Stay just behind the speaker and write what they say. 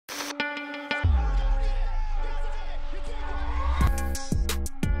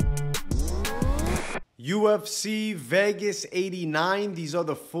UFC Vegas 89. These are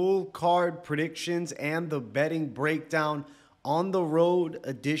the full card predictions and the betting breakdown on the road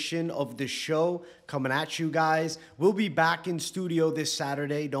edition of the show coming at you guys. We'll be back in studio this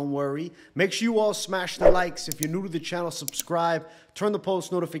Saturday. Don't worry. Make sure you all smash the likes. If you're new to the channel, subscribe. Turn the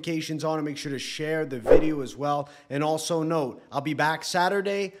post notifications on and make sure to share the video as well. And also note, I'll be back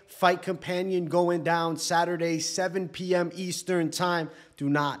Saturday. Fight Companion going down Saturday, 7 p.m. Eastern time. Do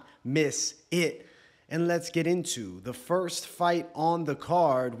not miss it. And let's get into the first fight on the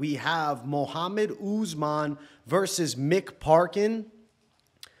card. We have Mohammed Usman versus Mick Parkin.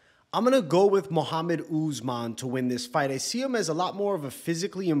 I'm going to go with Mohammed Usman to win this fight. I see him as a lot more of a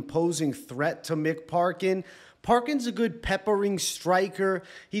physically imposing threat to Mick Parkin. Parkin's a good peppering striker.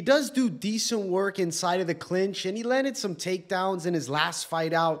 He does do decent work inside of the clinch, and he landed some takedowns in his last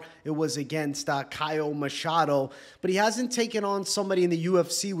fight out. It was against Kyle Machado, but he hasn't taken on somebody in the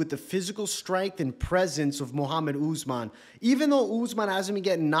UFC with the physical strength and presence of Mohammed Usman. Even though Usman hasn't been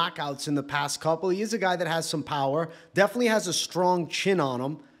getting knockouts in the past couple, he is a guy that has some power, definitely has a strong chin on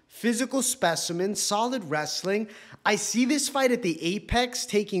him. Physical specimen, solid wrestling. I see this fight at the apex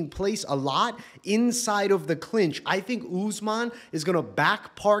taking place a lot inside of the clinch. I think Usman is going to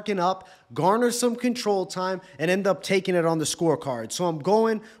back Parkin up, garner some control time, and end up taking it on the scorecard. So I'm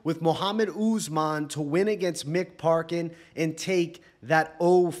going with Mohammed Usman to win against Mick Parkin and take that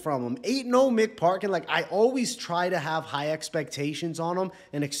O from him. 8-0 Mick Parkin. Like, I always try to have high expectations on him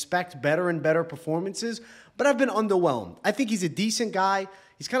and expect better and better performances, but I've been underwhelmed. I think he's a decent guy.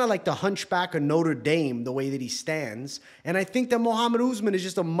 He's kind of like the hunchback of Notre Dame, the way that he stands. And I think that Mohammed Usman is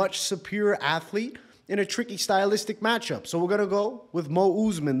just a much superior athlete in a tricky stylistic matchup. So we're going to go with Mo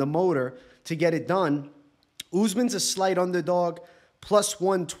Usman, the motor, to get it done. Usman's a slight underdog, plus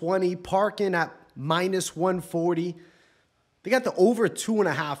 120. Parkin at minus 140. They got the over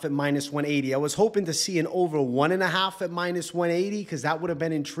 2.5 at minus 180. I was hoping to see an over 1.5 at minus 180 because that would have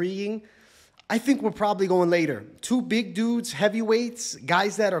been intriguing. I think we're probably going later. Two big dudes, heavyweights,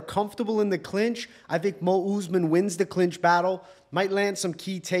 guys that are comfortable in the clinch. I think Mo Usman wins the clinch battle, might land some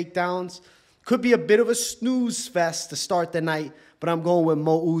key takedowns. Could be a bit of a snooze fest to start the night, but I'm going with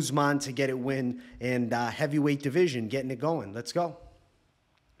Mo Usman to get it win and heavyweight division, getting it going. Let's go.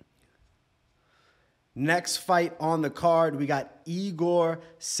 Next fight on the card, we got Igor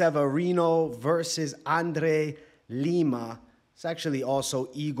Severino versus André Lima. It's actually also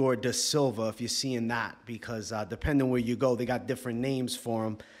Igor da Silva, if you're seeing that, because depending where you go, they got different names for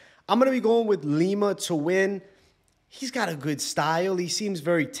him. I'm going to be going with Lima to win. He's got a good style. He seems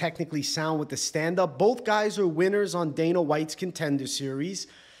very technically sound with the stand-up. Both guys are winners on Dana White's Contender Series.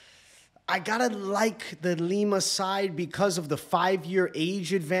 I got to like the Lima side because of the 5-year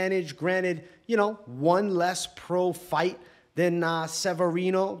age advantage. Granted, you know, one less pro fight than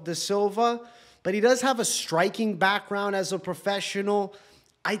Severino da Silva. But he does have a striking background as a professional.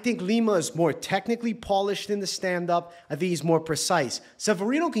 I think Lima is more technically polished in the stand-up. I think he's more precise.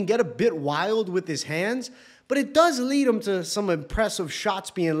 Severino can get a bit wild with his hands, but it does lead him to some impressive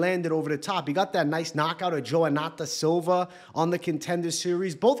shots being landed over the top. He got that nice knockout of Joanna Silva on the Contender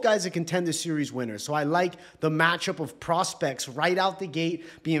Series. Both guys are Contender Series winners, so I like the matchup of prospects right out the gate,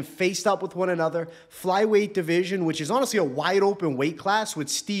 being faced up with one another. Flyweight division, which is honestly a wide-open weight class with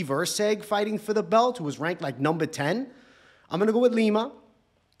Steve Erceg fighting for the belt, who was ranked like number 10. I'm going to go with Lima.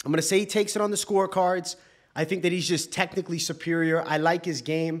 I'm going to say he takes it on the scorecards. I think that he's just technically superior. I like his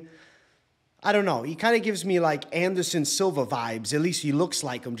game. I don't know. He kind of gives me like Anderson Silva vibes. At least he looks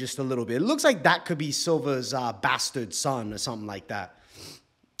like him just a little bit. It looks like that could be Silva's bastard son or something like that.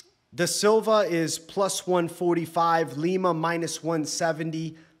 Da Silva is plus 145. Lima minus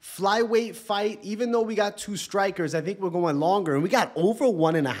 170. Flyweight fight. Even though we got two strikers, I think we're going longer. And we got over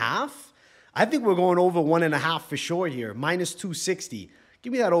 1.5. I think we're going over 1.5 for sure here. Minus 260.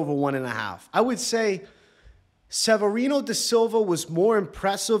 Give me that over 1.5. I would say Severino da Silva was more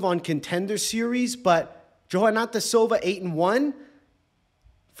impressive on Contender Series, but Joanna da Silva 8-1.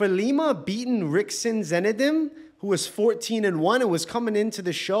 For Lima, beating Rickson Zenedim, who was 14-1 and was coming into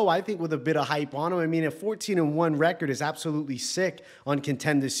the show, I think, with a bit of hype on him. I mean, a 14-1 record is absolutely sick on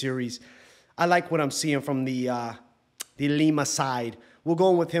Contender Series. I like what I'm seeing from the Lima side. We're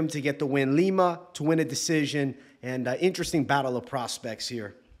going with him to get the win. Lima to win a decision, and interesting battle of prospects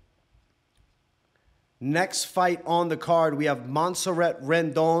here. Next fight on the card, we have Montserrat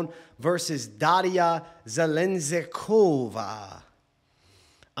Rendon versus Daria Zheleznyakova.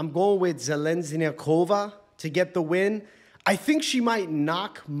 I'm going with Zheleznyakova to get the win. I think she might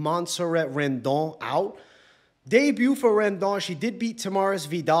knock Montserrat Rendon out. Debut for Rendon, she did beat Tamaris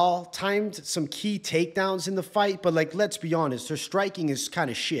Vidal, timed some key takedowns in the fight, but like, let's be honest, her striking is kind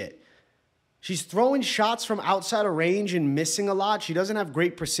of shit. She's throwing shots from outside of range and missing a lot. She doesn't have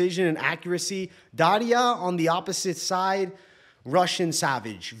great precision and accuracy. Daria on the opposite side, Russian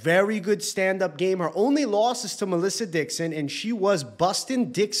savage. Very good stand-up game. Her only loss is to Melissa Dixon, and she was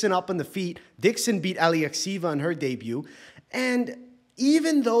busting Dixon up in the feet. Dixon beat Aliekseva in her debut. And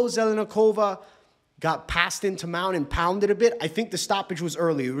even though Zheleznyakova got passed into mount and pounded a bit, I think the stoppage was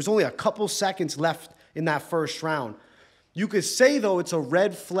early. There was only a couple seconds left in that first round. You could say, though, it's a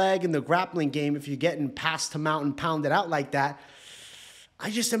red flag in the grappling game if you're getting passed to mount and pounded out like that. I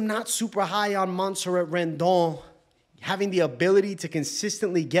just am not super high on Montserrat Rendon having the ability to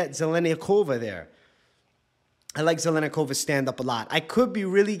consistently get Zheleznyakova there. I like Zheleznyakova stand-up a lot. I could be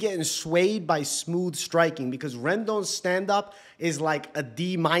really getting swayed by smooth striking because Rendon's stand-up is like a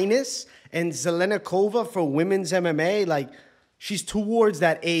D-, and Zheleznyakova for women's MMA, like, she's towards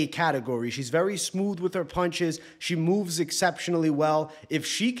that A category. She's very smooth with her punches. She moves exceptionally well. If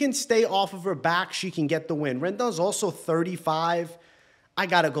she can stay off of her back, she can get the win. Rendon's also 35. I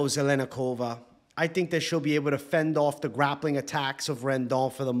got to go Zheleznyakova. I think that she'll be able to fend off the grappling attacks of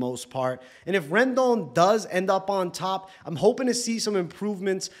Rendon for the most part. And if Rendon does end up on top, I'm hoping to see some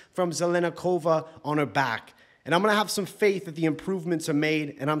improvements from Zheleznyakova on her back. And I'm going to have some faith that the improvements are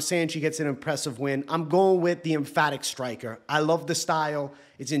made, and I'm saying she gets an impressive win. I'm going with the emphatic striker. I love the style.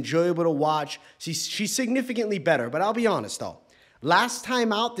 It's enjoyable to watch. She's significantly better, but I'll be honest, though. Last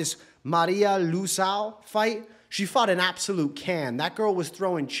time out, this Maria Lusau fight, she fought an absolute can. That girl was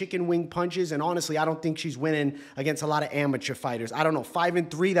throwing chicken wing punches, and honestly, I don't think she's winning against a lot of amateur fighters. I don't know,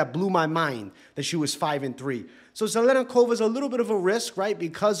 5-3, that blew my mind that she was 5-3. So Zheleznyakova is a little bit of a risk, right,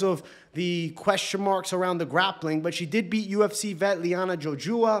 because of the question marks around the grappling, but she did beat UFC vet Liana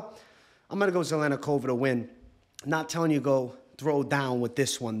Jojua. I'm going to go Zheleznyakova to win. Not telling you go throw down with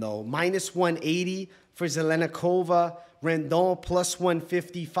this one, though. Minus 180 for Zheleznyakova. Rendon plus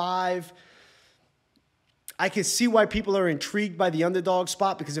 155. I can see why people are intrigued by the underdog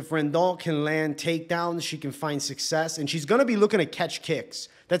spot because if Rendon can land takedowns, she can find success. And she's going to be looking to catch kicks.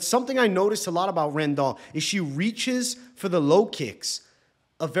 That's something I noticed a lot about Rendon is she reaches for the low kicks.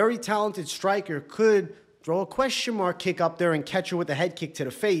 A very talented striker could throw a question mark kick up there and catch her with a head kick to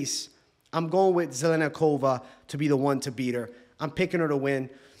the face. I'm going with Zheleznyakova to be the one to beat her. I'm picking her to win.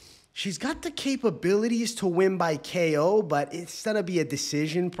 She's got the capabilities to win by KO, but it's going to be a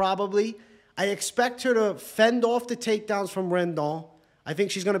decision probably. I expect her to fend off the takedowns from Rendon. I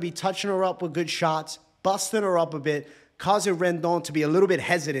think she's going to be touching her up with good shots, busting her up a bit, causing Rendon to be a little bit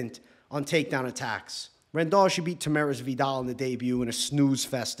hesitant on takedown attacks. Rendon, she beat Tamaris Vidal in the debut in a snooze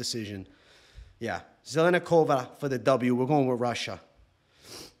fest decision. Yeah, Zheleznyakova for the W. We're going with Russia.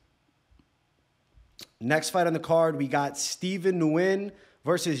 Next fight on the card, we got Steven Nguyen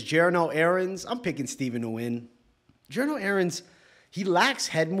versus Jarno Errens. I'm picking Steven Nguyen. Jarno Errens, he lacks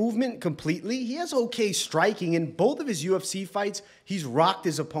head movement completely. He has okay striking. In both of his UFC fights, he's rocked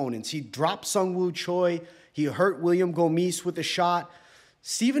his opponents. He dropped Sungwoo Choi. He hurt William Gomis with a shot.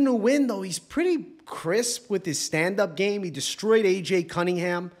 Steven Nguyen, though, he's pretty crisp with his stand-up game. He destroyed AJ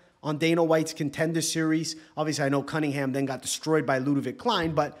Cunningham on Dana White's Contender Series. Obviously, I know Cunningham then got destroyed by Ludovic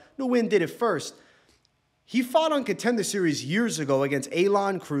Klein, but Nguyen did it first. He fought on Contender Series years ago against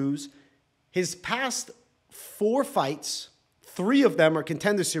Elon Cruz. His past 4 fights, 3 of them are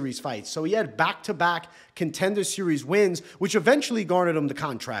Contender Series fights. So he had back-to-back Contender Series wins, which eventually garnered him the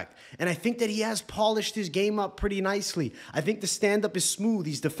contract. And I think that he has polished his game up pretty nicely. I think the stand-up is smooth.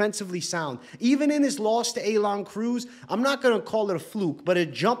 He's defensively sound. Even in his loss to Elon Cruz, I'm not going to call it a fluke, but a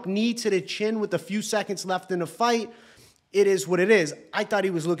jump knee to the chin with a few seconds left in the fight, it is what it is. I thought he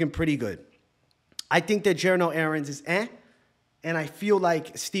was looking pretty good. I think that Jarno Errens is and I feel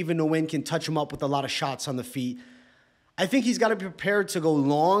like Steven Nguyen can touch him up with a lot of shots on the feet. I think he's got to be prepared to go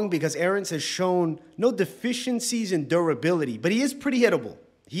long because Errens has shown no deficiencies in durability, but he is pretty hittable.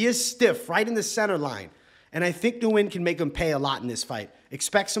 He is stiff right in the center line, and I think Nguyen can make him pay a lot in this fight.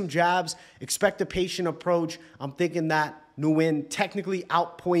 Expect some jabs, expect a patient approach. I'm thinking that Nguyen technically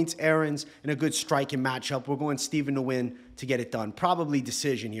outpoints Errens in a good striking matchup. We're going Steven Nguyen to get it done. Probably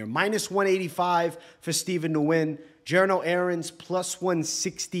decision here. Minus 185 for Steven Nguyen. Jarno Errens plus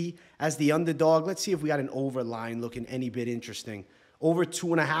 160 as the underdog. Let's see if we got an over line looking any bit interesting. Over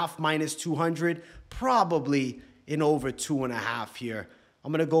 2.5 minus 200. Probably an over 2.5 here.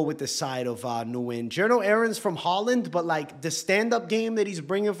 I'm going to go with the side of Nguyen. Jarno Errens from Holland, but like the stand-up game that he's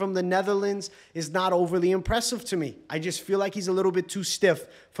bringing from the Netherlands is not overly impressive to me. I just feel like he's a little bit too stiff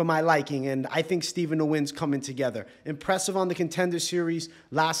for my liking, and I think Steven Nguyen's coming together. Impressive on the Contender Series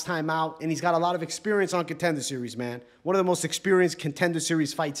last time out, and he's got a lot of experience on Contender Series, man. One of the most experienced Contender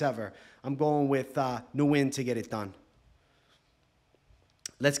Series fights ever. I'm going with Nguyen to get it done.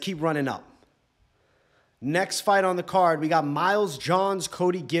 Let's keep running up. Next fight on the card, we got Miles Johns,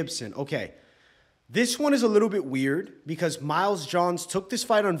 Cody Gibson. Okay, this one is a little bit weird because Miles Johns took this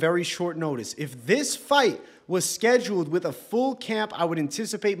fight on very short notice. If this fight was scheduled with a full camp, I would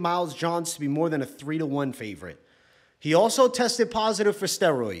anticipate Miles Johns to be more than a 3-1 favorite. He also tested positive for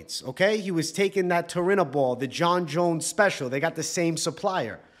steroids, okay? He was taking that Turinabol, the John Jones special. They got the same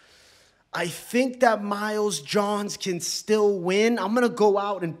supplier. I think that Miles Johns can still win. I'm going to go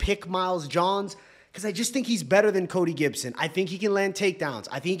out and pick Miles Johns because I just think he's better than Cody Gibson. I think he can land takedowns.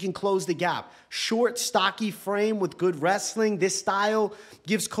 I think he can close the gap. Short, stocky frame with good wrestling. This style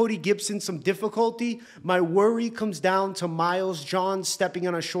gives Cody Gibson some difficulty. My worry comes down to Miles Johns stepping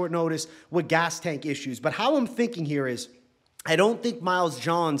on a short notice with gas tank issues. But how I'm thinking here is, I don't think Miles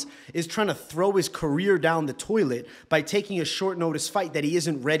Johns is trying to throw his career down the toilet by taking a short notice fight that he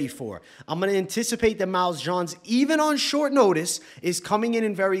isn't ready for. I'm going to anticipate that Miles Johns, even on short notice, is coming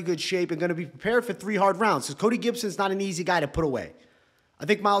in very good shape and going to be prepared for 3 hard rounds. Because Cody Gibson's not an easy guy to put away. I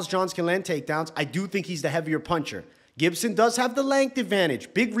think Miles Johns can land takedowns. I do think he's the heavier puncher. Gibson does have the length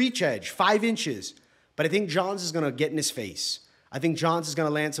advantage, big reach edge, 5 inches. But I think Johns is going to get in his face. I think Johns is going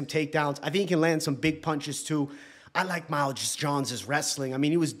to land some takedowns. I think he can land some big punches too. I like Miles Johns' wrestling. I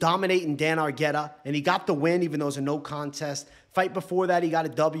mean, he was dominating Dan Argueta, and he got the win, even though it was a no contest. Fight before that, he got a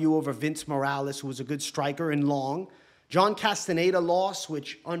W over Vince Morales, who was a good striker and long. John Castaneda lost,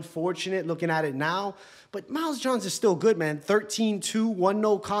 which unfortunate looking at it now. But Miles Johns is still good, man. 13-2, 1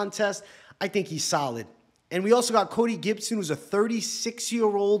 no contest. I think he's solid. And we also got Cody Gibson, who's a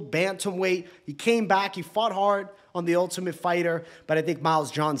 36-year-old bantamweight. He came back. He fought hard on The Ultimate Fighter, but I think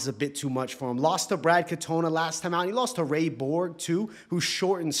Miles Johns is a bit too much for him. Lost to Brad Katona last time out. He lost to Ray Borg, too, who's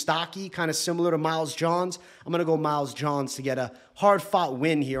short and stocky, kind of similar to Miles Johns. I'm going to go Miles Johns to get a hard-fought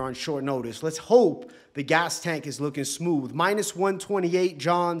win here on short notice. Let's hope the gas tank is looking smooth. Minus 128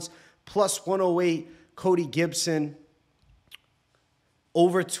 Johns, plus 108 Cody Gibson.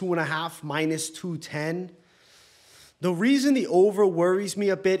 Over 2.5, minus 210. The reason the over worries me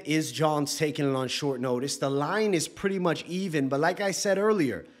a bit is Johns taking it on short notice. The line is pretty much even, but like I said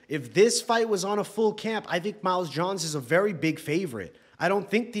earlier, if this fight was on a full camp, I think Miles Johns is a very big favorite. I don't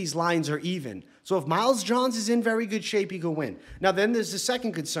think these lines are even. So if Miles Johns is in very good shape, he can win. Now then there's the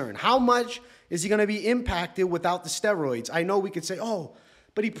second concern. How much is he going to be impacted without the steroids? I know we could say, oh,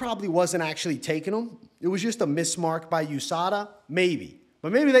 but he probably wasn't actually taking them. It was just a mismark by USADA. Maybe.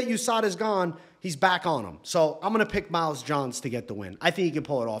 But maybe that USADA's gone, he's back on him. So I'm going to pick Miles Johns to get the win. I think he can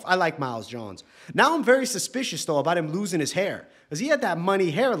pull it off. I like Miles Johns. Now I'm very suspicious, though, about him losing his hair. Because he had that money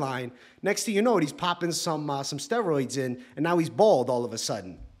hairline. Next thing you know, he's popping some steroids in, and now he's bald all of a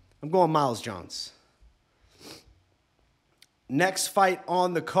sudden. I'm going Miles Johns. Next fight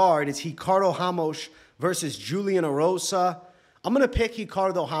on the card is Ricardo Ramos versus Julian Erosa. I'm going to pick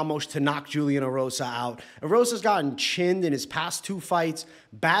Ricardo Ramos to knock Julian Erosa out. Erosa's gotten chinned in his past 2 fights.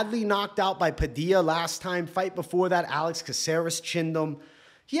 Badly knocked out by Padilla last time. Fight before that, Alex Caceres chinned him.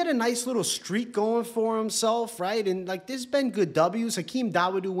 He had a nice little streak going for himself, right? And, like, there's been good W's. Hakeem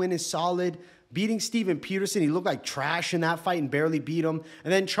Dawodu win is solid. Beating Steven Peterson, he looked like trash in that fight and barely beat him.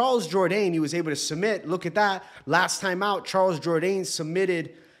 And then Charles Jourdain, he was able to submit. Look at that. Last time out, Charles Jourdain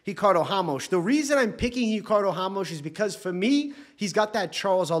submitted Ricardo Ramos. The reason I'm picking Ricardo Ramos is because, for me, he's got that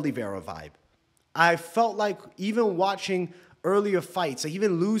Charles Oliveira vibe. I felt like even watching earlier fights, like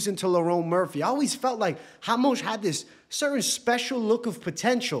even losing to Lerone Murphy, I always felt like Ramos had this certain special look of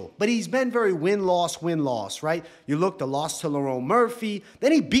potential, but he's been very win-loss, right? You look, the loss to Lerone Murphy,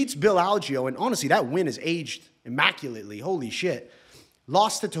 then he beats Bill Algeo, and honestly, that win is aged immaculately. Holy shit.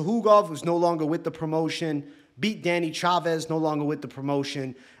 Lost to Tuhugov, who's no longer with the promotion. Beat Danny Chavez, no longer with the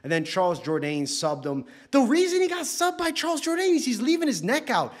promotion. And then Charles Jourdain subbed him. The reason he got subbed by Charles Jourdain is he's leaving his neck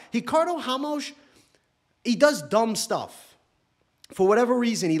out. Ricardo Ramos, he does dumb stuff. For whatever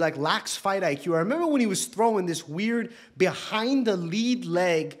reason, he lacks fight IQ. I remember when he was throwing this weird behind the lead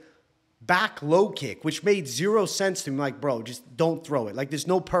leg back low kick, which made 0 sense to me. Like, bro, just don't throw it. Like, there's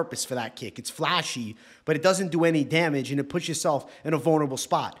no purpose for that kick. It's flashy, but it doesn't do any damage, and it puts yourself in a vulnerable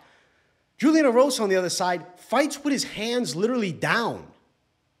spot. Julian Erosa on the other side fights with his hands literally down.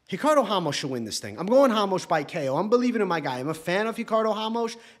 Ricardo Ramos should win this thing. I'm going Ramos by KO. I'm believing in my guy. I'm a fan of Ricardo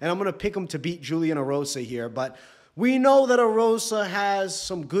Ramos, and I'm going to pick him to beat Julian Erosa here. But we know that Erosa has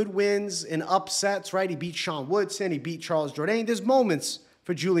some good wins and upsets, right? He beat Sean Woodson. He beat Charles Jourdain. There's moments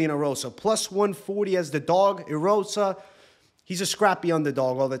for Julian Erosa. Plus 140 as the dog. Erosa, he's a scrappy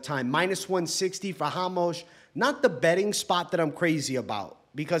underdog all the time. Minus 160 for Ramos. Not the betting spot that I'm crazy about,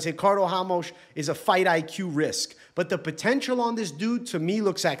 because Ricardo Ramos is a fight IQ risk. But the potential on this dude, to me,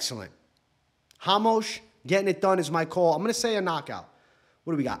 looks excellent. Ramos, getting it done is my call. I'm going to say a knockout.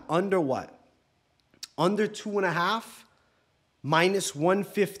 What do we got? Under what? Under 2.5, minus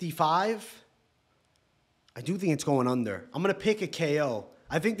 155. I do think it's going under. I'm going to pick a KO.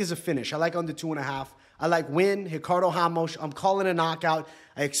 I think there's a finish. I like under 2.5. I like Nguyen, Ricardo Ramos. I'm calling a knockout.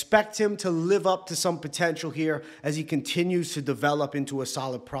 I expect him to live up to some potential here as he continues to develop into a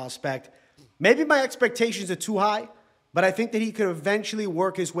solid prospect. Maybe my expectations are too high, but I think that he could eventually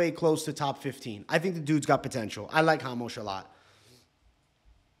work his way close to top 15. I think the dude's got potential. I like Ramos a lot.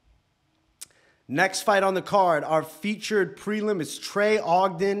 Next fight on the card, our featured prelim is Trey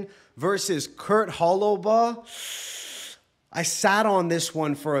Ogden versus Kurt Holobaugh. I sat on this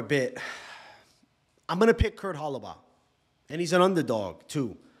one for a bit. I'm going to pick Kurt Holobaugh, and he's an underdog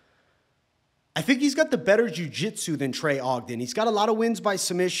too. I think he's got the better jiu-jitsu than Trey Ogden. He's got a lot of wins by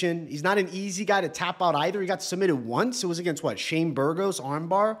submission. He's not an easy guy to tap out either. He got submitted once. It was against what? Shane Burgos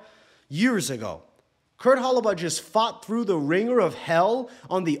armbar years ago. Kurt Holobaugh just fought through the ringer of hell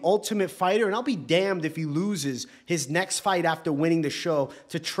on The Ultimate Fighter, and I'll be damned if he loses his next fight after winning the show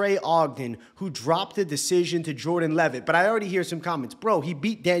to Trey Ogden, who dropped the decision to Jordan Levitt. But I already hear some comments. Bro, he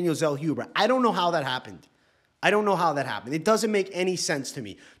beat Daniel Zellhuber. I don't know how that happened. I don't know how that happened. It doesn't make any sense to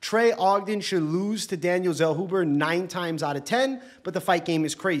me. Trey Ogden should lose to Daniel Zellhuber 9 times out of 10, but the fight game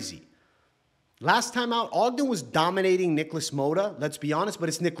is crazy. Last time out, Ogden was dominating Nicholas Moda. Let's be honest, but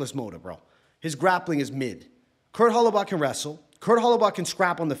it's Nicholas Moda, bro. His grappling is mid. Kurt Holobaugh can wrestle. Kurt Holobaugh can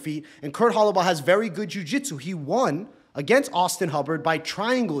scrap on the feet. And Kurt Holobaugh has very good jiu-jitsu. He won against Austin Hubbard by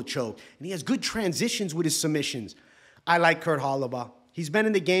triangle choke. And he has good transitions with his submissions. I like Kurt Holobaugh. He's been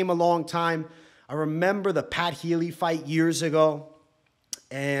in the game a long time. I remember the Pat Healy fight years ago.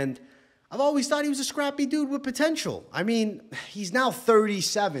 And I've always thought he was a scrappy dude with potential. I mean, he's now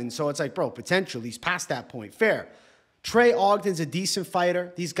 37. So it's like, bro, potential. He's past that point. Fair. Trey Ogden's a decent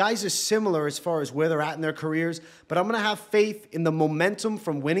fighter. These guys are similar as far as where they're at in their careers, but I'm going to have faith in the momentum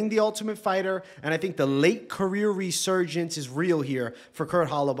from winning The Ultimate Fighter, and I think the late career resurgence is real here for Kurt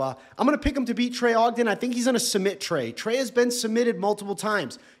Holobaugh. I'm going to pick him to beat Trey Ogden. I think he's going to submit Trey. Trey has been submitted multiple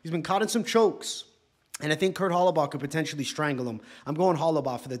times. He's been caught in some chokes, and I think Kurt Holobaugh could potentially strangle him. I'm going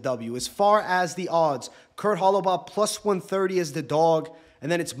Holobaugh for the W. As far as the odds, Kurt Holobaugh plus 130 as the dog,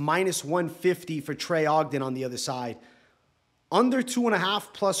 and then it's minus 150 for Trey Ogden on the other side. Under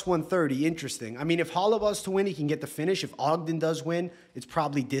 2.5 plus 130, interesting. I mean, if Holobaugh's to win, he can get the finish. If Ogden does win, it's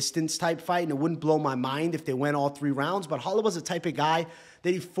probably distance type fight, and it wouldn't blow my mind if they went all 3 rounds. But Holobaugh's the type of guy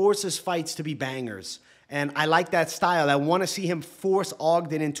that he forces fights to be bangers. And I like that style. I want to see him force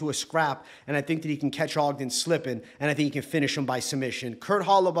Ogden into a scrap, and I think that he can catch Ogden slipping, and I think he can finish him by submission. Kurt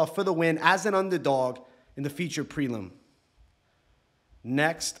Holobaugh for the win as an underdog in the featured prelim.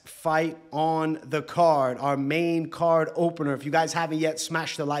 Next fight on the card, our main card opener. If you guys haven't yet,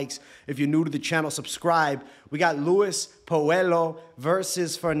 smash the likes. If you're new to the channel, subscribe. We got Luis Puello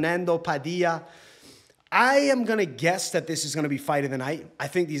versus Fernando Padilla. I am going to guess that this is going to be fight of the night. I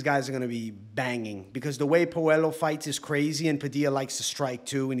think these guys are going to be banging because the way Puello fights is crazy, and Padilla likes to strike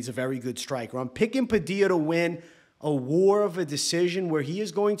too, and he's a very good striker. I'm picking Padilla to win a war of a decision where he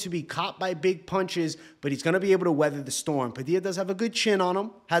is going to be caught by big punches, but he's going to be able to weather the storm. Padilla does have a good chin on him.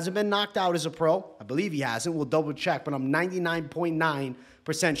 Hasn't been knocked out as a pro. I believe he hasn't. We'll double check, but I'm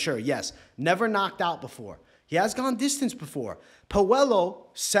 99.9% sure. Yes, never knocked out before. He has gone distance before. Puello,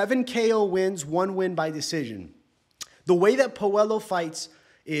 7 KO wins, 1 win by decision. The way that Puello fights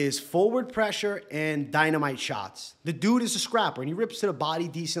is forward pressure and dynamite shots. The dude is a scrapper, and he rips to the body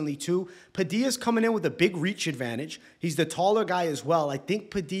decently too. Padilla's coming in with a big reach advantage. He's the taller guy as well. I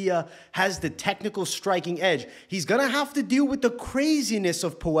think Padilla has the technical striking edge. He's going to have to deal with the craziness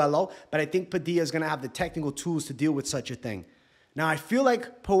of Puello, but I think Padilla's going to have the technical tools to deal with such a thing. Now, I feel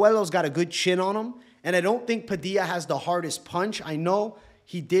like Puello's got a good chin on him, and I don't think Padilla has the hardest punch. I know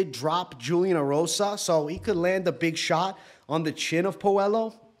he did drop Julian Erosa, so he could land a big shot on the chin of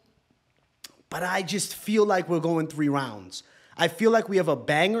Puello. But I just feel like we're going 3 rounds. I feel like we have a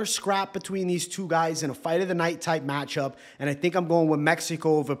banger scrap between these two guys in a fight of the night type matchup. And I think I'm going with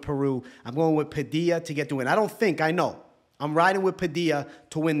Mexico over Peru. I'm going with Padilla to get the win. I know. I'm riding with Padilla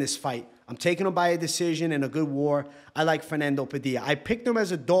to win this fight. I'm taking him by a decision in a good war. I like Fernando Padilla. I picked him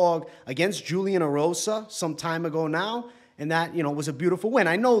as a dog against Julian Erosa some time ago now. And that, was a beautiful win.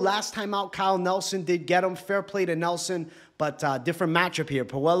 I know last time out, Kyle Nelson did get him. Fair play to Nelson, but different matchup here.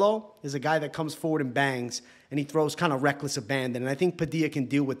 Puello is a guy that comes forward and bangs, and he throws kind of reckless abandon. And I think Padilla can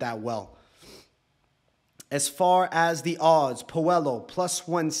deal with that well. As far as the odds, Puello plus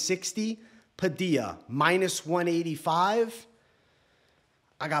 160, Padilla minus 185.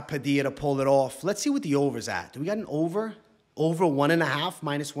 I got Padilla to pull it off. Let's see what the over's at. Do we got an over? Over 1.5,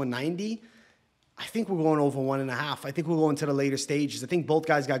 minus 190. I think we're going over 1.5. I think we're going to the later stages. I think both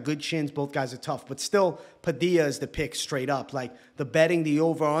guys got good chins. Both guys are tough. But still, Padilla is the pick straight up. Like, the betting, the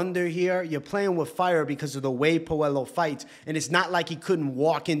over-under here, you're playing with fire because of the way Puello fights. And it's not like he couldn't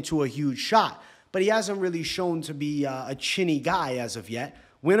walk into a huge shot. But he hasn't really shown to be a chinny guy as of yet.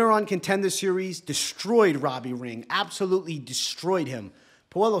 Winner on Contender Series, destroyed Robbie Ring. Absolutely destroyed him.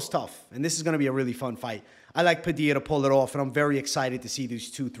 Puello's tough, and this is going to be a really fun fight. I like Padilla to pull it off, and I'm very excited to see these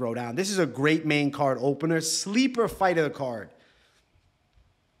two throw down. This is a great main card opener. Sleeper fight of the card.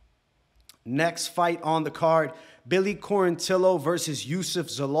 Next fight on the card, Billy Quarantillo versus Youssef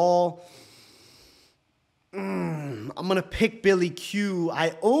Zalal. I'm going to pick Billy Q.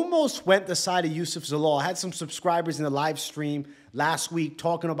 I almost went the side of Youssef Zalal. I had some subscribers in the live stream last week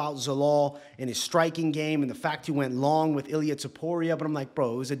talking about Zalal and his striking game and the fact he went long with Ilia Topuria. But I'm like,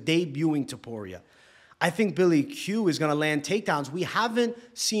 bro, it was a debuting Topuria. I think Billy Q is going to land takedowns. We haven't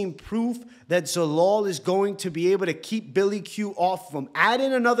seen proof that Zalal is going to be able to keep Billy Q off of him. Add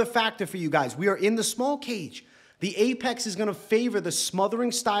in another factor for you guys. We are in the small cage. The apex is going to favor the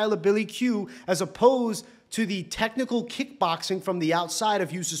smothering style of Billy Q as opposed to the technical kickboxing from the outside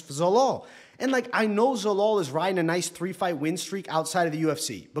of Youssef Zalal. And like, I know Zalal is riding a nice 3-fight win streak outside of the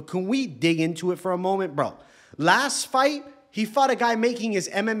UFC, but can we dig into it for a moment, bro? Last fight, he fought a guy making his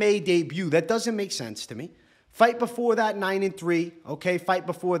MMA debut. That doesn't make sense to me. Fight before that, 9-3. Okay, fight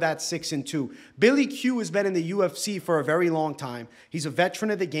before that, 6-2. Billy Q has been in the UFC for a very long time. He's a veteran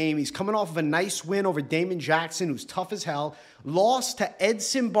of the game. He's coming off of a nice win over Damon Jackson, who's tough as hell. Lost to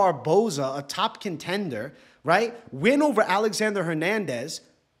Edson Barboza, a top contender, right? Win over Alexander Hernandez,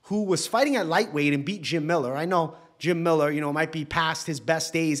 who was fighting at lightweight and beat Jim Miller. I know Jim Miller, might be past his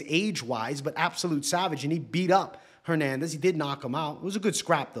best days age-wise, but absolute savage, and he beat up Hernandez. He did knock him out. It was a good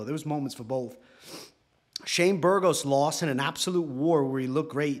scrap, though. There was moments for both. Shane Burgos lost in an absolute war where he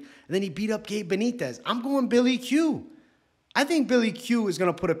looked great, and then he beat up Gabe Benitez. I'm going Billy Q. I think Billy Q is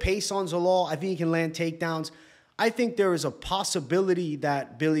going to put a pace on Zalal. I think he can land takedowns. I think there is a possibility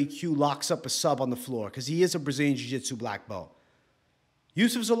that Billy Q locks up a sub on the floor because he is a Brazilian Jiu-Jitsu black belt.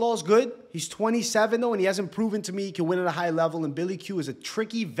 Youssef Zalal is good. He's 27, though, and he hasn't proven to me he can win at a high level. And Billy Q is a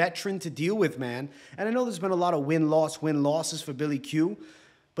tricky veteran to deal with, man. And I know there's been a lot of win-losses for Billy Q.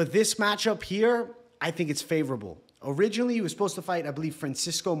 But this matchup here, I think it's favorable. Originally, he was supposed to fight, I believe,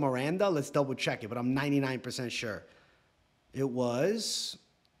 Francisco Miranda. Let's double-check it, but I'm 99% sure. It was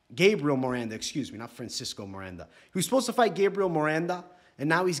Gabriel Miranda, excuse me, not Francisco Miranda. He was supposed to fight Gabriel Miranda, and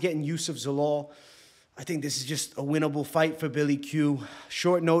now he's getting Youssef Zalal. I think this is just a winnable fight for Billy Q.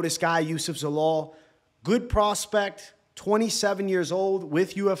 Short notice guy, Youssef Zalal. Good prospect, 27 years old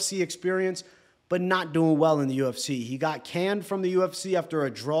with UFC experience, but not doing well in the UFC. He got canned from the UFC after a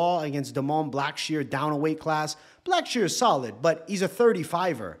draw against Damon Blackshear down a weight class. Blackshear is solid, but he's a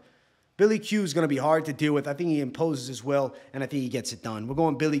 35er. Billy Q is going to be hard to deal with. I think he imposes his will, and I think he gets it done. We're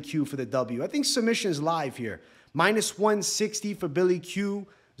going Billy Q for the W. I think submission is live here. Minus 160 for Billy Q.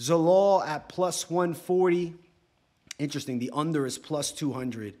 Zalal at plus 140. Interesting. The under is plus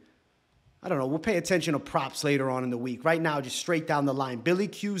 200. I don't know. We'll pay attention to props later on in the week. Right now, just straight down the line. Billy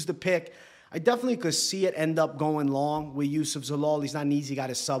Q's the pick. I definitely could see it end up going long with Youssef Zalal. He's not an easy guy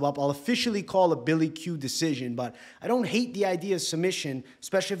to sub up. I'll officially call a Billy Q decision, but I don't hate the idea of submission,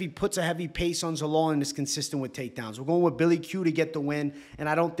 especially if he puts a heavy pace on Zalal and is consistent with takedowns. We're going with Billy Q to get the win, and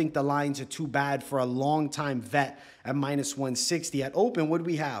I don't think the lines are too bad for a long-time vet at minus 160. At open, what do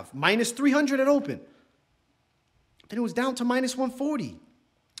we have? Minus 300 at open. Then it was down to minus 140.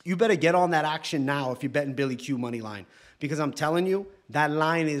 You better get on that action now if you're betting Billy Q money line. Because I'm telling you, that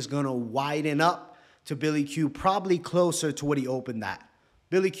line is going to widen up to Billy Q, probably closer to what he opened at.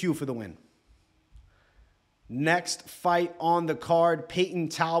 Billy Q for the win. Next fight on the card, Peyton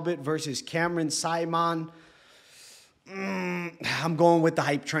Talbott versus Cameron Saaiman. I'm going with the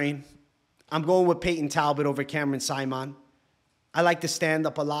hype train. I'm going with Peyton Talbott over Cameron Saaiman. I like the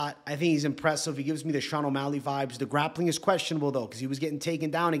stand-up a lot. I think he's impressive. He gives me the Sean O'Malley vibes. The grappling is questionable, though, because he was getting taken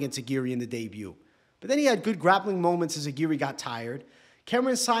down against Aguirre in the debut. But then he had good grappling moments as Aguirre got tired.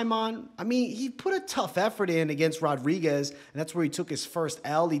 Cameron Saaiman, I mean, he put a tough effort in against Rodriguez, and that's where he took his first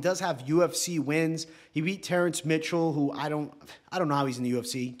L. He does have UFC wins. He beat Terrence Mitchell, who I don't know how he's in the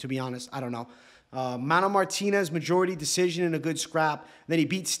UFC, to be honest. I don't know. Mano Martinez, majority decision in a good scrap. Then he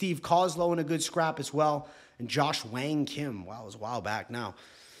beat Steve Kozlow in a good scrap as well. And Josh Wang Kim. Wow, it was a while back now.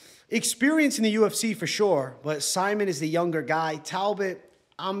 Experience in the UFC for sure, but Saaiman is the younger guy. Talbott,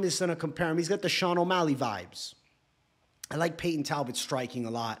 I'm just going to compare him. He's got the Sean O'Malley vibes. I like Peyton Talbott striking a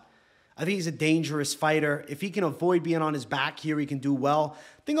lot. I think he's a dangerous fighter. If he can avoid being on his back here, he can do well.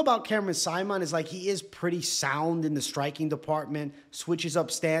 Thing about Cameron Saaiman is like he is pretty sound in the striking department, switches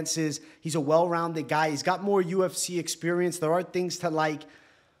up stances. He's a well-rounded guy. He's got more UFC experience. There are things to like,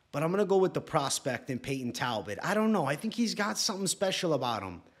 but I'm going to go with the prospect in Peyton Talbott. I don't know. I think he's got something special about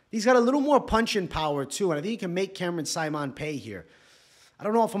him. He's got a little more punching power too, and I think he can make Cameron Saaiman pay here. I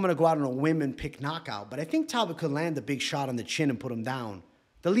don't know if I'm going to go out on a whim and pick knockout, but I think Talbott could land a big shot on the chin and put him down.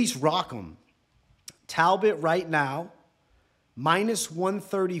 At least rock him. Talbott right now, minus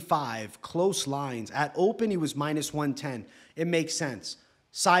 135, close lines. At open, he was minus 110. It makes sense.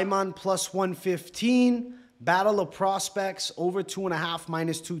 Saaiman plus 115. Battle of prospects, over 2.5,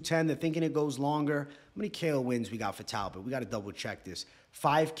 minus 210. They're thinking it goes longer. How many KO wins we got for Talbot? We got to double check this.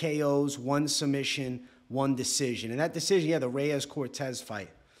 5 KOs, 1 submission, 1 decision. And that decision, yeah, the Reyes-Cortez fight.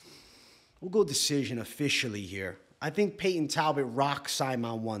 We'll go decision officially here. I think Peyton Talbott rocks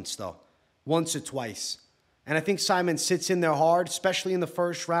Saaiman once, though. Once or twice. And I think Saaiman sits in there hard, especially in the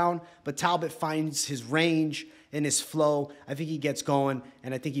first round. But Talbott finds his range and his flow. I think he gets going,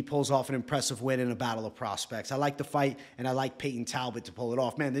 and I think he pulls off an impressive win in a battle of prospects. I like the fight, and I like Peyton Talbott to pull it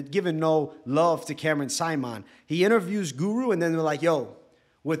off. Man, they're giving no love to Cameron Saaiman. He interviews Guru, and then they're like, yo,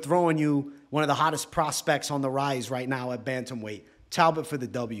 we're throwing you one of the hottest prospects on the rise right now at bantamweight. Talbott for the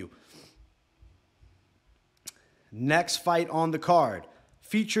W. Next fight on the card,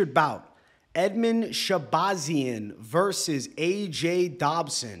 featured bout, Edmen Shahbazyan versus AJ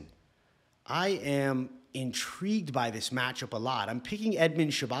Dobson. I am intrigued by this matchup a lot. I'm picking Edmen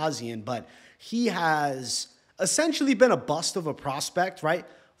Shahbazyan, but he has essentially been a bust of a prospect, right?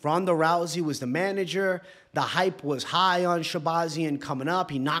 Ronda Rousey was the manager. The hype was high on Shahbazyan coming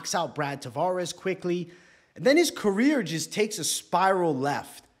up. He knocks out Brad Tavares quickly. And then his career just takes a spiral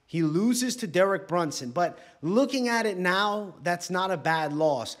left. He loses to Derek Brunson, but looking at it now, that's not a bad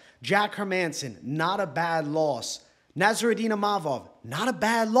loss. Jack Hermanson, not a bad loss. Nasruddin Imavov, not a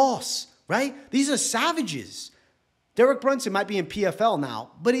bad loss, right? These are savages. Derek Brunson might be in PFL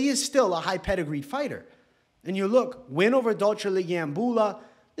now, but he is still a high pedigreed fighter. And you look, win over Dolce Ligambula.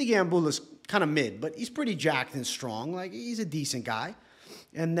 Ligambula's kind of mid, but he's pretty jacked and strong. Like, he's a decent guy.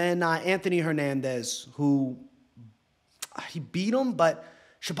 And then Anthony Hernandez, who he beat him, but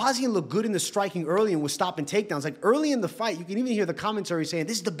Shahbazyan looked good in the striking early and was stopping takedowns. Like, early in the fight, you can even hear the commentary saying,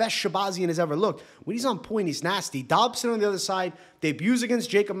 this is the best Shahbazyan has ever looked. When he's on point, he's nasty. Dobson on the other side, debuts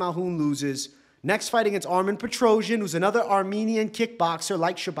against Jacob Malhoun, loses. Next fight against Armen Petrosian, who's another Armenian kickboxer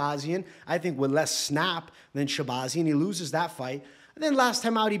like Shahbazyan, I think with less snap than Shahbazyan. He loses that fight. And then last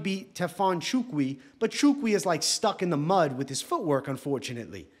time out, he beat Tefan Chukwi, but Chukwi is like stuck in the mud with his footwork,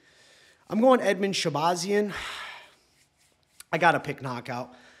 unfortunately. I'm going Edmen Shahbazyan. I got to pick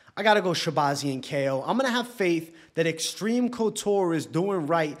knockout. I got to go Shahbazyan KO. I'm going to have faith that Extreme Couture is doing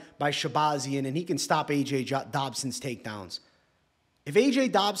right by Shahbazyan and he can stop AJ Dobson's takedowns. If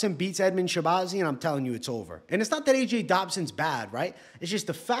AJ Dobson beats Edmen Shahbazyan, I'm telling you it's over. And it's not that AJ Dobson's bad, right? It's just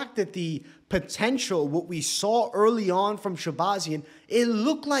the fact that the potential, what we saw early on from Shahbazyan, it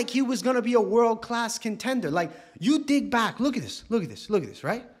looked like he was going to be a world-class contender. Like, you dig back. Look at this. Look at this. Look at this,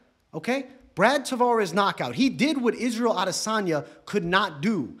 right? Okay? Brad Tavares knockout. He did what Israel Adesanya could not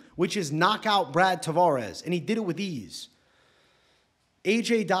do, which is knock out Brad Tavares. And he did it with ease.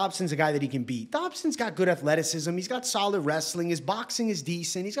 AJ Dobson's a guy that he can beat. Dobson's got good athleticism. He's got solid wrestling. His boxing is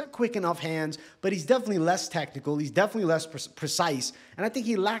decent. He's got quick enough hands, but he's definitely less technical. He's definitely less precise. And I think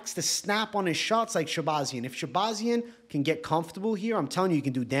he lacks the snap on his shots like Shahbazyan. If Shahbazyan can get comfortable here, I'm telling you, he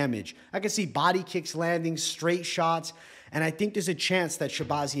can do damage. I can see body kicks landing, straight shots, and I think there's a chance that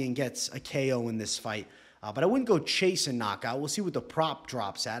Shahbazyan gets a KO in this fight. But I wouldn't go chasing knockout. We'll see what the prop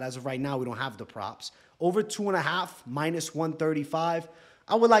drops at. As of right now, we don't have the props. Over 2.5, minus 135.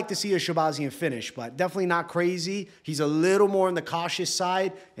 I would like to see a Shahbazyan finish, but definitely not crazy. He's a little more on the cautious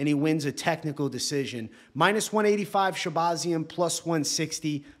side, and he wins a technical decision. Minus 185 Shahbazyan, plus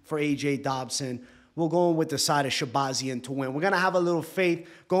 160 for AJ Dobson. We're going with the side of Shahbazyan to win. We're going to have a little faith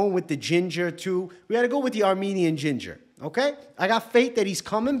going with the ginger, too. We got to go with the Armenian ginger, okay? I got faith that he's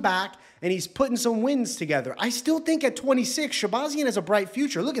coming back, and he's putting some wins together. I still think at 26, Shahbazyan has a bright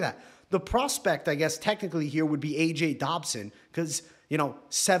future. Look at that. The prospect, I guess, technically here would be AJ Dobson because, you know,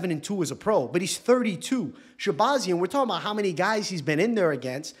 7-2 as a pro, but he's 32. Shahbazyan, we're talking about how many guys he's been in there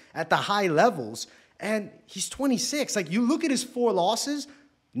against at the high levels, and he's 26. Like, you look at his 4 losses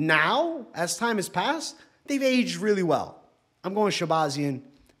now, as time has passed, they've aged really well. I'm going Shahbazyan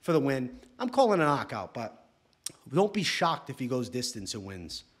for the win. I'm calling a knockout, but don't be shocked if he goes distance and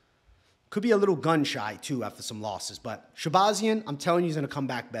wins. Could be a little gun-shy, too, after some losses. But Shahbazyan, I'm telling you, he's going to come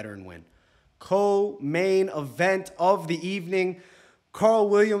back better and win. Co-main event of the evening. Carl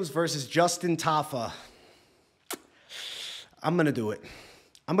Williams versus Justin Tafa. I'm going to do it.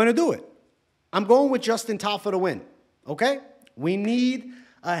 I'm going to do it. I'm going with Justin Tafa to win, okay? We need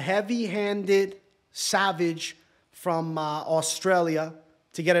a heavy-handed savage from Australia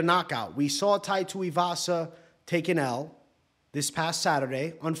to get a knockout. We saw Tai Tuivasa take an L this past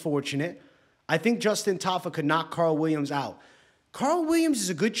Saturday. Unfortunate. I think Justin Tafa could knock Carl Williams out. Carl Williams is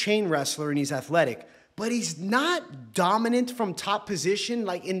a good chain wrestler and he's athletic, but he's not dominant from top position,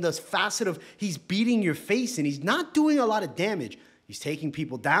 like in the facet of he's beating your face, and he's not doing a lot of damage. He's taking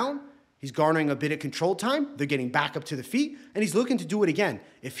people down. He's garnering a bit of control time. They're getting back up to the feet, and he's looking to do it again.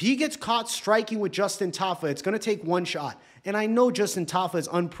 If he gets caught striking with Justin Tafa, it's going to take one shot. And I know Justin Tafa is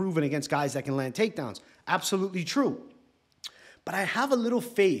unproven against guys that can land takedowns. Absolutely true. But I have a little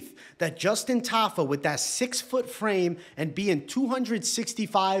faith that Justin Tafa, with that 6-foot frame and being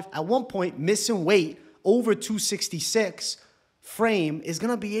 265, at one point missing weight, over 266 frame, is going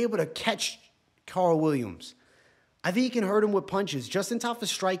to be able to catch Carl Williams. I think he can hurt him with punches. Justin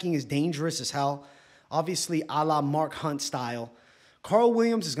Tafa's striking is dangerous as hell. Obviously, a la Mark Hunt style. Carl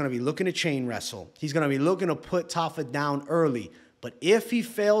Williams is going to be looking to chain wrestle. He's going to be looking to put Tafa down early. But if he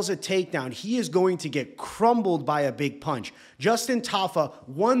fails a takedown, he is going to get crumbled by a big punch. Justin Tafa,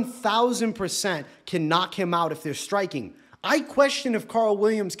 1,000% can knock him out if they're striking. I question if Carl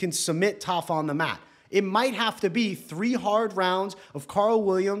Williams can submit Tafa on the mat. It might have to be 3 hard rounds of Carl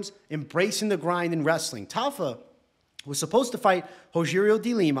Williams embracing the grind and wrestling. Tafa was supposed to fight Rogerio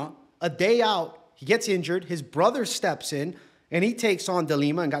de Lima. A day out, he gets injured. His brother steps in, and he takes on de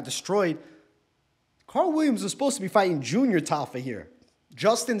Lima and got destroyed. Carl Williams was supposed to be fighting Junior Tafa here.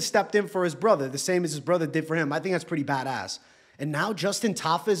 Justin stepped in for his brother, the same as his brother did for him. I think that's pretty badass. And now Justin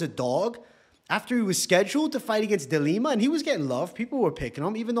Tafa is a dog after he was scheduled to fight against de Lima, and he was getting love. People were picking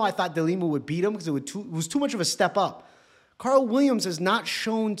him, even though I thought de Lima would beat him because it was too much of a step up. Carl Williams is not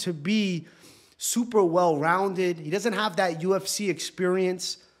shown to be super well-rounded. He doesn't have that UFC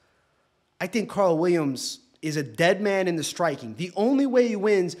experience. I think Carl Williams is a dead man in the striking. The only way he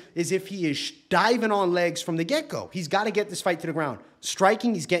wins is if he is diving on legs from the get-go. He's got to get this fight to the ground.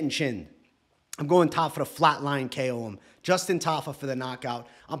 Striking, he's getting chinned. I'm going Tafa to flatline KO him. Justin Tafa for the knockout.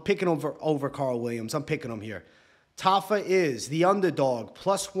 I'm picking over Carl Williams. I'm picking him here. Tafa is the underdog,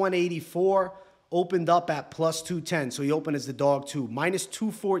 plus 184, opened up at plus 210. So he opened as the dog too. Minus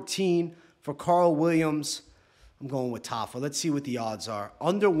 214 for Carl Williams. I'm going with Tafa. Let's see what the odds are.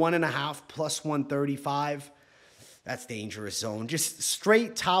 Under 1.5, plus 135. That's dangerous zone. Just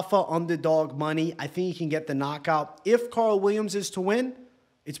straight Tafa underdog money. I think he can get the knockout. If Carl Williams is to win,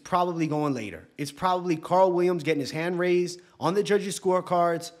 it's probably going later. It's probably Carl Williams getting his hand raised on the judges'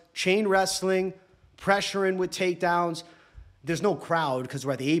 scorecards, chain wrestling, pressuring with takedowns. There's no crowd because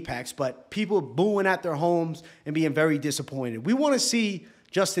we're at the Apex, but people booing at their homes and being very disappointed. We want to see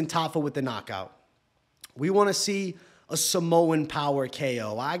Justin Tafa with the knockout. We want to see a Samoan power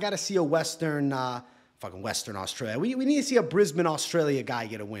KO. I got to see a Western Australia. We need to see a Brisbane, Australia guy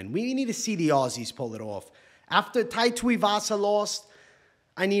get a win. We need to see the Aussies pull it off. After Tai Tuivasa lost,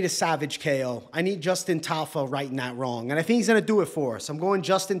 I need a savage KO. I need Justin Tafa righting that wrong. And I think he's going to do it for us. I'm going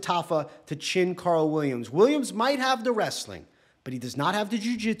Justin Tafa to chin Carl Williams. Williams might have the wrestling, but he does not have the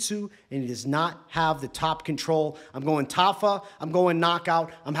jiu-jitsu, and he does not have the top control. I'm going Tafa. I'm going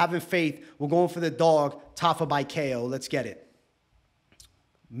knockout. I'm having faith. We're going for the dog. Tafa by KO. Let's get it.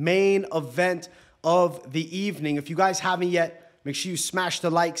 Main event of the evening. If you guys haven't yet, make sure you smash the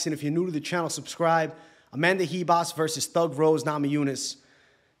likes, and if you're new to the channel, subscribe. Amanda Ribas versus Thug Rose Namajunas.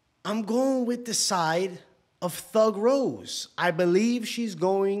 I'm going with the side of Thug Rose. I believe she's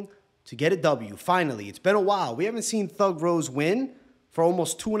going to get a W. Finally, it's been a while. We haven't seen Thug Rose win for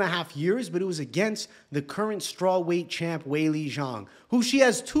almost 2.5 years, but it was against the current strawweight champ, Weili Zhang, who she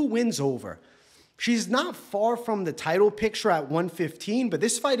has 2 wins over. She's not far from the title picture at 115, but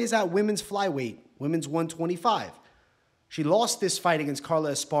this fight is at women's flyweight, women's 125. She lost this fight against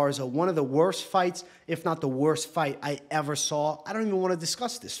Carla Esparza, one of the worst fights, if not the worst fight I ever saw. I don't even want to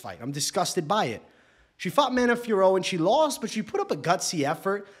discuss this fight. I'm disgusted by it. She fought Manon Fiorot and she lost, but she put up a gutsy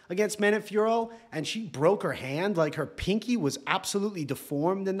effort against Manon Fiorot, and she broke her hand. Like, her pinky was absolutely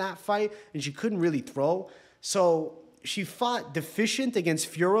deformed in that fight, and she couldn't really throw. So she fought deficient against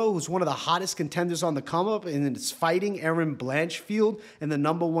Fiorot, who's one of the hottest contenders on the come-up, and it's fighting Erin Blanchfield in the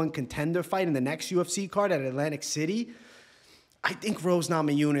 #1 contender fight in the next UFC card at Atlantic City. I think Rose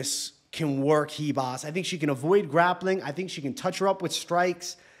Namajunas can work Ribas. I think she can avoid grappling. I think she can touch her up with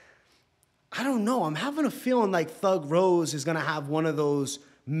strikes. I don't know. I'm having a feeling like Thug Rose is going to have one of those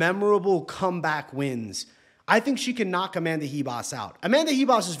memorable comeback wins. I think she can knock Amanda Ribas out. Amanda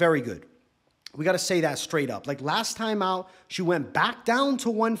Ribas is very good. We got to say that straight up. Like last time out, she went back down to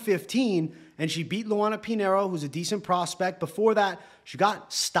 115 and she beat Luana Pinheiro, who's a decent prospect. Before that, she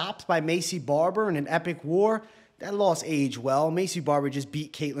got stopped by Macy Barber in an epic war. That loss aged well. Macy Barber just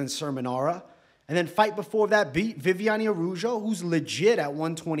beat Caitlin Sermonara. And then fight before that, beat Viviane Araujo, who's legit at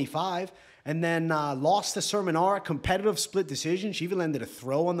 125. And then lost to Sermonara, competitive split decision. She even landed a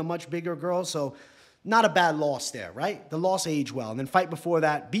throw on the much bigger girl. So not a bad loss there, right? The loss aged well. And then fight before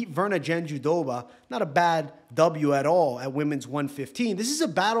that, beat Verna Jandiroba. Not a bad W at all at women's 115. This is a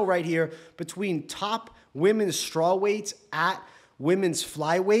battle right here between top women's strawweights at women's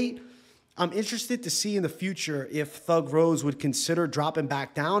flyweight. I'm interested to see in the future if Thug Rose would consider dropping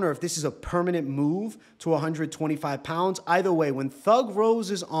back down or if this is a permanent move to 125 pounds. Either way, when Thug Rose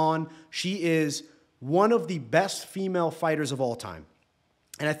is on, she is one of the best female fighters of all time.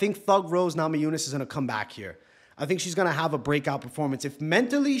 And I think Thug Rose Namajunas is going to come back here. I think she's going to have a breakout performance. If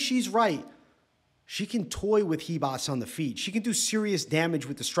mentally she's right, she can toy with Ribas on the feet. She can do serious damage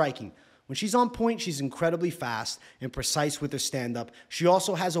with the striking. When she's on point, she's incredibly fast and precise with her stand-up. She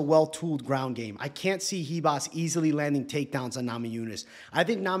also has a well-tooled ground game. I can't see Ribas easily landing takedowns on Namajunas. I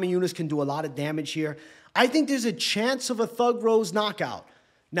think Namajunas can do a lot of damage here. I think there's a chance of a Thug Rose knockout.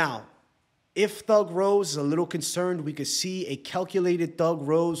 Now, if Thug Rose is a little concerned, we could see a calculated Thug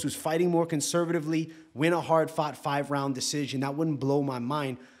Rose who's fighting more conservatively win a hard-fought 5-round decision. That wouldn't blow my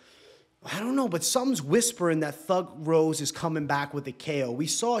mind. I don't know, but something's whispering that Thug Rose is coming back with a KO. We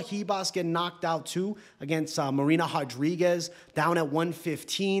saw Ribas get knocked out too against Marina Rodriguez down at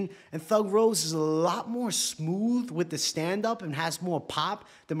 115. And Thug Rose is a lot more smooth with the stand-up and has more pop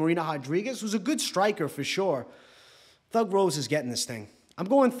than Marina Rodriguez, who's a good striker for sure. Thug Rose is getting this thing. I'm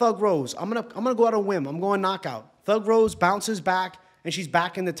going Thug Rose. I'm gonna go out on a whim. I'm going knockout. Thug Rose bounces back, and she's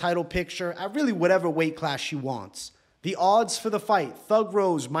back in the title picture at really whatever weight class she wants. The odds for the fight, Thug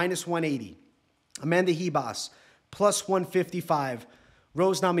Rose, minus 180. Amanda Ribas, plus 155.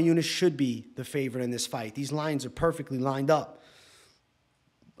 Rose Namajunas should be the favorite in this fight. These lines are perfectly lined up.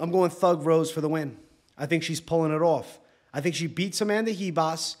 I'm going Thug Rose for the win. I think she's pulling it off. I think she beats Amanda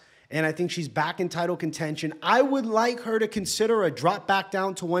Ribas, and I think she's back in title contention. I would like her to consider a drop back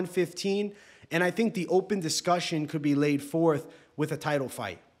down to 115, and I think the open discussion could be laid forth with a title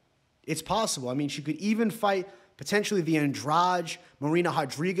fight. It's possible. I mean, she could even fight potentially the Andrade Marina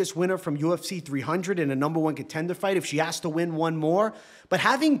Rodriguez winner from UFC 300 in a #1 contender fight if she has to win one more. But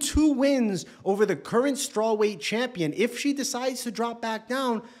having 2 wins over the current strawweight champion, if she decides to drop back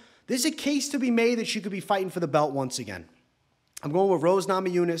down, there's a case to be made that she could be fighting for the belt once again. I'm going with Rose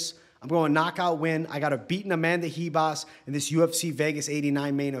Namajunas. I'm going knockout win. I got her beating Amanda Ribas in this UFC Vegas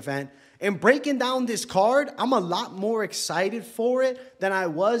 89 main event. And breaking down this card, I'm a lot more excited for it than I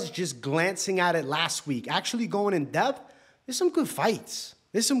was just glancing at it last week. Actually going in depth, there's some good fights.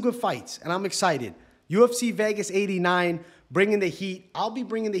 And I'm excited. UFC Vegas 89, bringing the heat. I'll be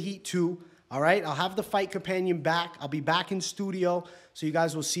bringing the heat too, all right? I'll have the fight companion back. I'll be back in studio, so you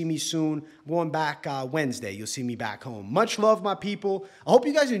guys will see me soon. I'm going back Wednesday. You'll see me back home. Much love, my people. I hope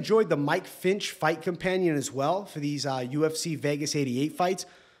you guys enjoyed the Mike Finch fight companion as well for these UFC Vegas 88 fights.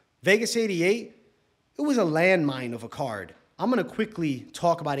 Vegas 88, it was a landmine of a card. I'm going to quickly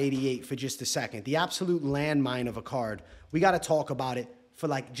talk about 88 for just a second. The absolute landmine of a card. We got to talk about it for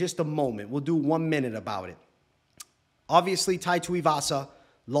like just a moment. We'll do 1 minute about it. Obviously, Tai Tuivasa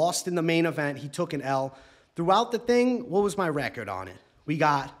lost in the main event. He took an L. Throughout the thing, what was my record on it? We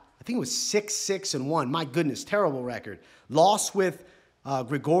got, I think it was 6-6-1. My goodness, terrible record. Lost with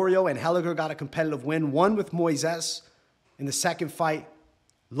Gregorio, and Helliger got a competitive win. Won with Moises in the second fight.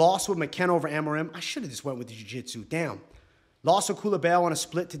 Lost with McKenna over Amorim. I should have just went with the jiu-jitsu. Damn. Lost with Culibao on a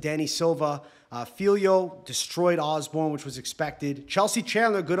split to Danny Silva. Filio destroyed Osborne, which was expected. Chelsea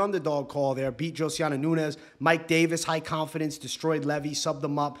Chandler, good underdog call there. Beat Josiana Nunes. Mike Davis, high confidence, destroyed Levy, subbed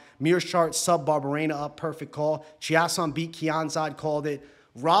them up. Mearshart, sub Barberena up, perfect call. Chiasson beat Kianzad, called it.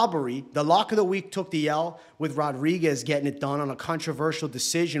 Robbery, the lock of the week took the L with Rodriguez getting it done on a controversial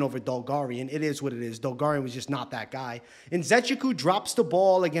decision over Dolgarian. It is what it is. Dolgarian was just not that guy. And Zechiku drops the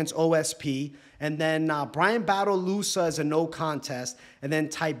ball against OSP. And then Brian Battle-Lusa is a no contest. And then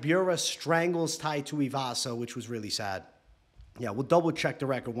Tibura strangles Tai Tuivasa, which was really sad. Yeah, we'll double check the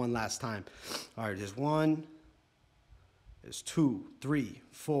record one last time. All right, there's 1, there's 2, 3,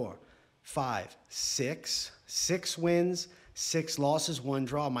 4, 5, 6. 6 wins. 6 losses, 1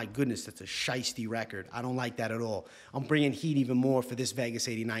 draw. My goodness, that's a shiesty record. I don't like that at all. I'm bringing heat even more for this Vegas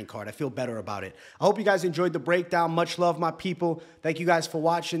 89 card. I feel better about it. I hope you guys enjoyed the breakdown. Much love, my people. Thank you guys for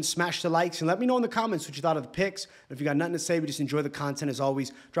watching. Smash the likes and let me know in the comments what you thought of the picks. If you got nothing to say, but just enjoy the content as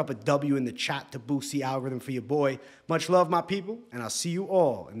always, drop a W in the chat to boost the algorithm for your boy. Much love, my people, and I'll see you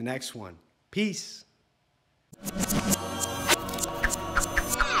all in the next one. Peace.